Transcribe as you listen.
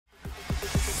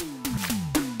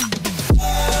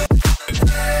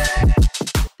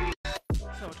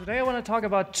Today I want to talk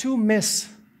about two myths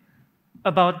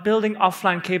about building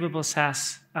offline capable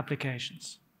SaaS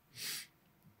applications.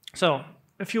 So,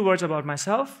 a few words about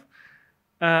myself.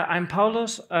 I'm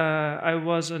Paulus. I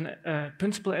was a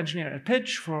principal engineer at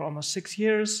Pitch for almost 6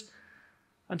 years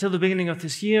until the beginning of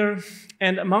this year.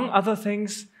 And among other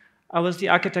things, I was the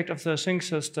architect of the sync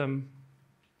system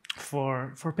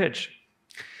for Pitch.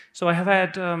 So I have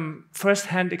had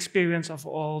first-hand experience of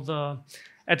all the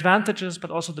advantages, but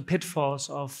also the pitfalls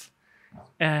of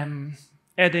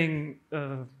adding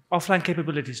offline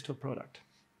capabilities to a product.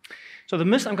 So the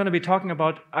myths I'm going to be talking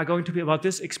about are going to be about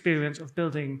this experience of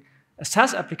building a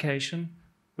SaaS application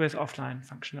with offline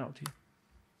functionality.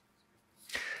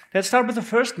 Let's start with the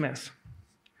first myth.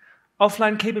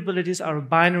 Offline capabilities are a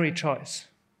binary choice.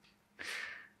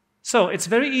 So it's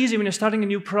very easy when you're starting a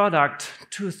new product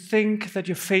to think that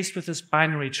you're faced with this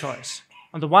binary choice.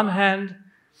 On the one hand,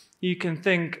 you can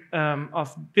think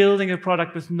of building a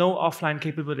product with no offline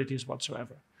capabilities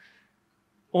whatsoever.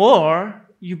 Or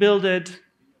you build it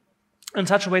in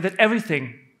such a way that every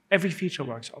feature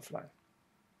works offline.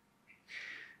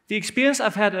 The experience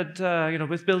I've had at,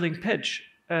 with building Pitch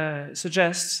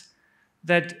suggests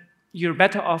that you're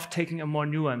better off taking a more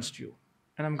nuanced view.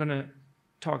 And I'm going to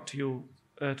talk to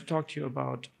you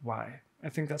about why I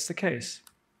think that's the case.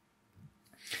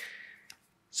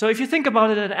 So if you think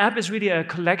about it, an app is really a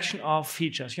collection of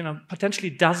features, potentially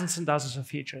dozens and dozens of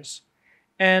features.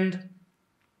 And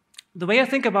the way I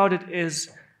think about it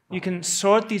is you can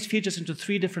sort these features into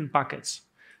 3 different buckets.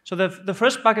 So the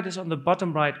first bucket is on the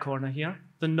bottom right corner here,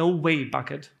 the no way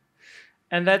bucket.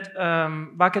 And that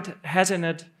bucket has in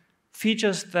it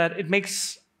features that it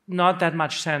makes not that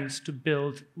much sense to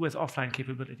build with offline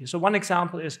capability. So one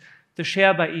example is the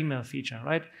share by email feature,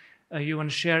 right? You want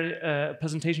to share a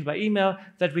presentation by email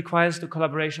that requires the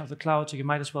collaboration of the cloud, so you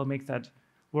might as well make that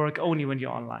work only when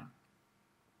you're online.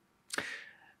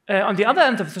 On the other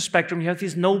end of the spectrum, you have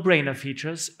these no-brainer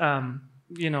features,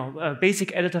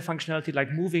 basic editor functionality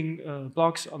like moving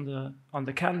blocks on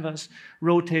the canvas,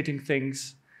 rotating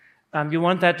things. You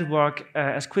want that to work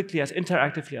as quickly, as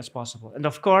interactively as possible. And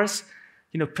of course,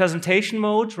 presentation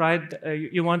mode, right?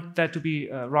 You want that to be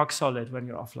rock solid when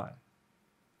you're offline.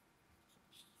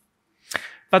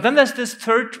 But then there's this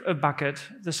third bucket,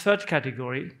 this third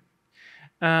category,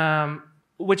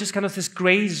 which is kind of this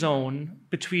gray zone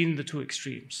between the two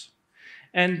extremes.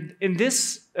 And in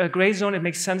this gray zone, it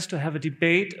makes sense to have a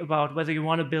debate about whether you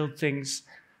want to build things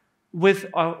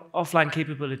with offline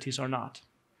capabilities or not.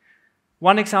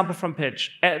 One example from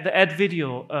Pitch, the add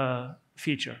video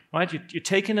feature, right? You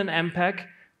take in an MPEG,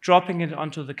 dropping it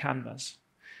onto the canvas.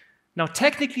 Now,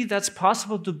 technically, that's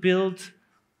possible to build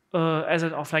as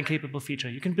an offline capable feature.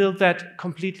 You can build that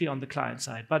completely on the client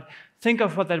side, but think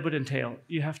of what that would entail.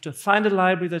 You have to find a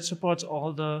library that supports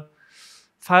all the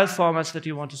file formats that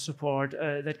you want to support,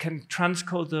 that can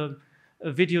transcode the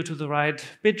video to the right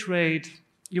bit rate.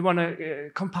 You want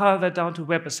to compile that down to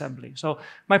WebAssembly. So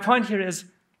my point here is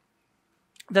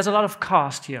there's a lot of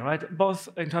cost here, right? Both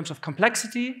in terms of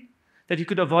complexity that you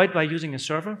could avoid by using a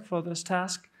server for this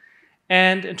task,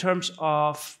 and in terms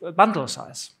of bundle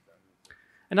size.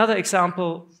 Another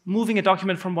example, moving a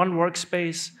document from one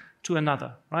workspace to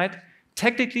another, right?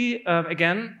 Technically,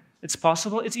 again, it's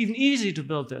possible. It's even easy to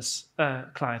build this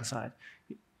client-side.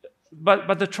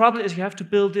 But the trouble is you have to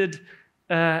build it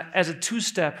as a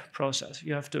 2-step process.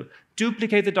 You have to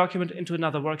duplicate the document into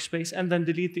another workspace and then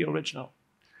delete the original.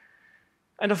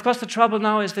 And of course, the trouble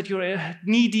now is that you're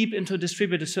knee-deep into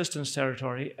distributed systems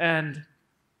territory, and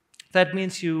that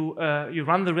means you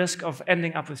run the risk of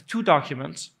ending up with 2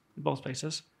 documents in both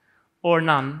places, or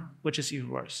none, which is even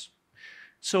worse.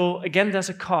 So again, there's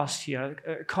a cost here,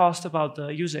 a cost about the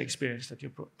user experience that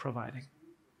you're providing.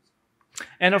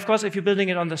 And of course, if you're building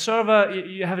it on the server,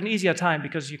 you have an easier time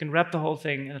because you can wrap the whole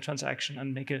thing in a transaction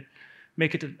and make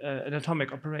it an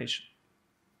atomic operation.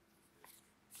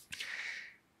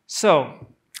 So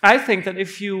I think that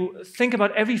if you think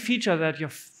about every feature that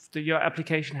your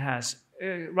application has,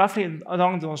 roughly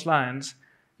along those lines,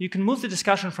 you can move the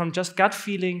discussion from just gut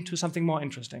feeling to something more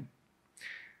interesting.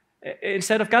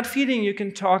 Instead of gut feeling, you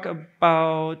can talk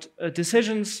about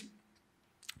decisions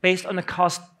based on a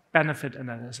cost-benefit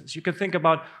analysis. You can think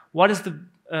about what is the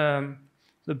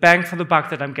bang for the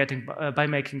buck that I'm getting by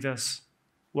making this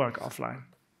work offline.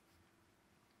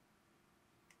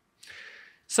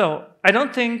 So I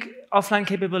don't think offline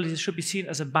capabilities should be seen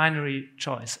as a binary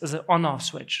choice, as an on-off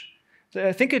switch.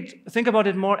 Think about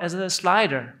it more as a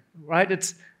slider, right?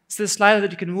 It's this slider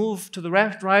that you can move to the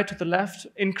right, to the left,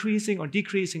 increasing or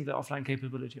decreasing the offline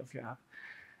capability of your app.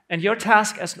 And your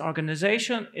task as an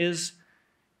organization is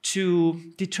to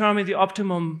determine the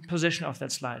optimum position of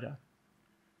that slider.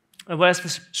 Where's the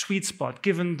sweet spot,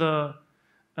 given the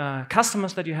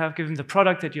customers that you have, given the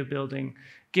product that you're building,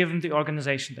 given the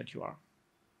organization that you are.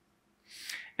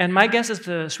 And my guess is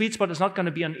the sweet spot is not going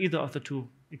to be on either of the two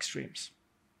extremes.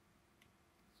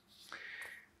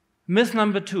 Myth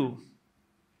number 2,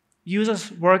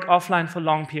 users work offline for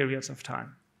long periods of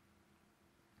time.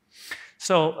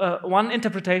 So one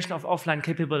interpretation of offline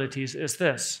capabilities is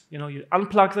this. You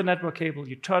unplug the network cable,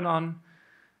 you turn on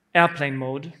airplane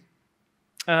mode,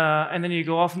 and then you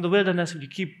go off in the wilderness and you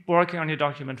keep working on your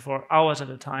document for hours at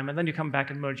a time, and then you come back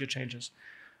and merge your changes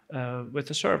with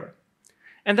the server.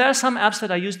 And there are some apps that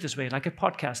are used this way, like a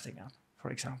podcasting app,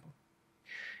 for example.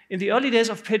 In the early days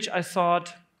of Pitch, I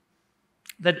thought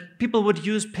that people would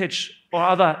use Pitch or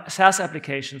other SaaS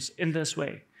applications in this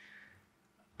way.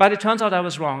 But it turns out I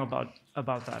was wrong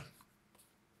about that.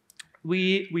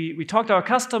 We talked to our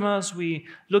customers, we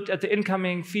looked at the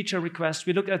incoming feature requests,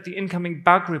 we looked at the incoming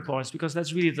bug reports, because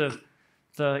that's really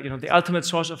the ultimate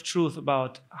source of truth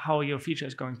about how your feature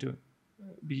is going to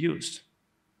be used.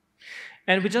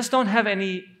 And we just don't have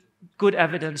any good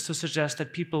evidence to suggest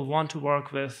that people want to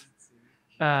work with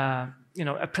a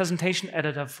presentation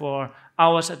editor for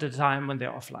hours at a time when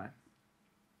they're offline.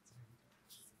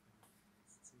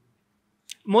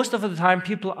 Most of the time,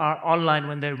 people are online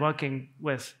when they're working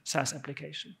with SaaS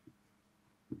application.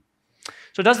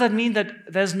 So does that mean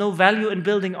that there's no value in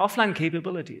building offline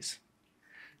capabilities?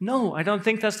 No, I don't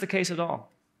think that's the case at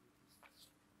all.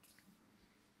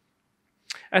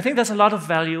 I think there's a lot of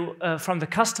value from the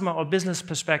customer or business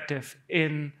perspective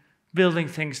in building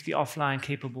things the offline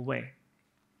capable way.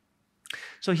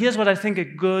 So here's what I think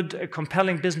a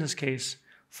compelling business case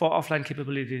for offline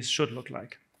capabilities should look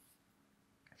like.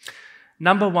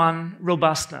 Number 1,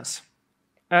 robustness.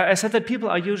 I said that people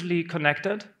are usually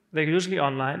connected, they're usually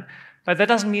online, but that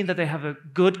doesn't mean that they have a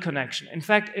good connection. In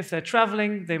fact, if they're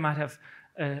traveling, they might have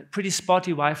a pretty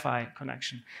spotty Wi-Fi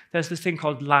connection. There's this thing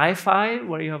called Li-Fi,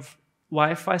 where you have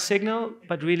Wi-Fi signal,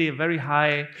 but really a very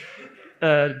high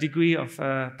degree of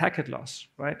packet loss,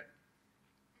 right?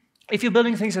 If you're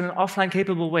building things in an offline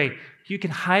capable way, you can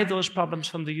hide those problems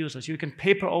from the users. You can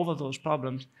paper over those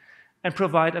problems and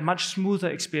provide a much smoother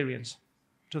experience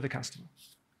to the customer.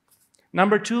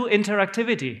 Number 2,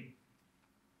 interactivity.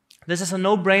 This is a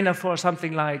no-brainer for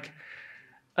something like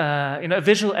a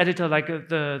visual editor like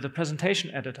the presentation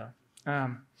editor.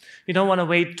 You don't want to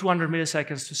wait 200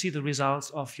 milliseconds to see the results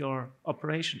of your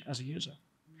operation as a user.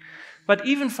 But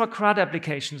even for CRUD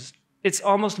applications, it's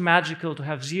almost magical to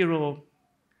have 0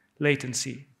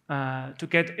 latency, to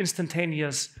get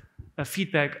instantaneous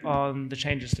feedback on the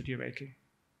changes that you're making.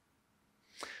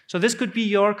 So this could be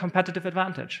your competitive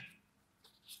advantage.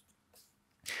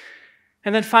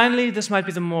 And then finally, this might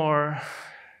be the more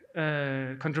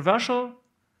controversial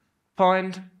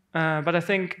point, but I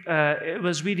think it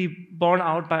was really borne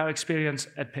out by our experience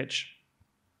at Pitch.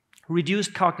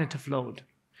 Reduced cognitive load.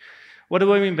 What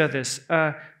do I mean by this?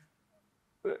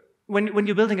 When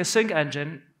you're building a sync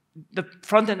engine, the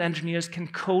front-end engineers can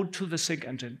code to the sync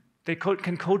engine. They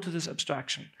can code to this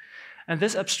abstraction. And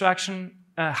this abstraction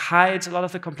hides a lot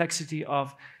of the complexity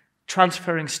of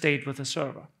transferring state with the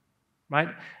server, right?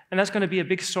 And that's going to be a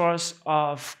big source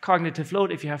of cognitive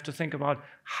load if you have to think about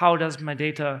how does my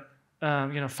data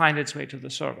find its way to the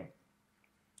server.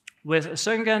 With a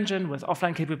sync engine, with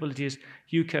offline capabilities,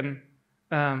 you can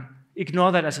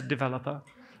ignore that as a developer,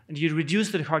 and you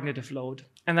reduce the cognitive load.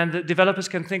 And then the developers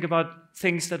can think about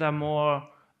things that are more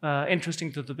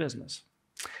interesting to the business.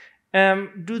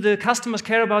 Do the customers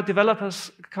care about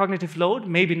developers' cognitive load?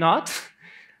 Maybe not,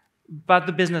 but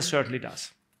the business certainly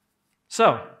does.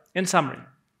 So, in summary,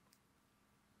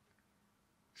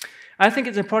 I think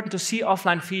it's important to see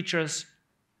offline features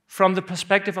from the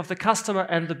perspective of the customer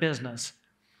and the business,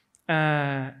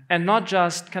 and not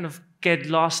just kind of get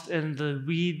lost in the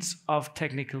weeds of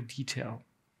technical detail.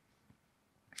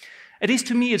 At least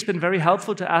to me, it's been very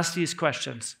helpful to ask these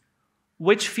questions.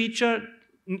 Which feature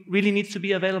really needs to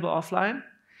be available offline?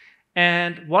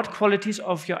 And what qualities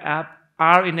of your app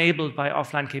are enabled by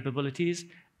offline capabilities?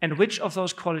 And which of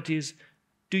those qualities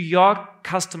do your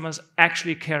customers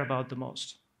actually care about the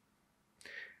most?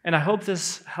 And I hope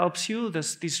this helps you.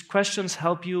 These questions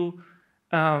help you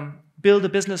build a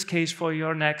business case for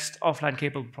your next offline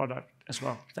capable product as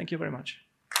well. Thank you very much.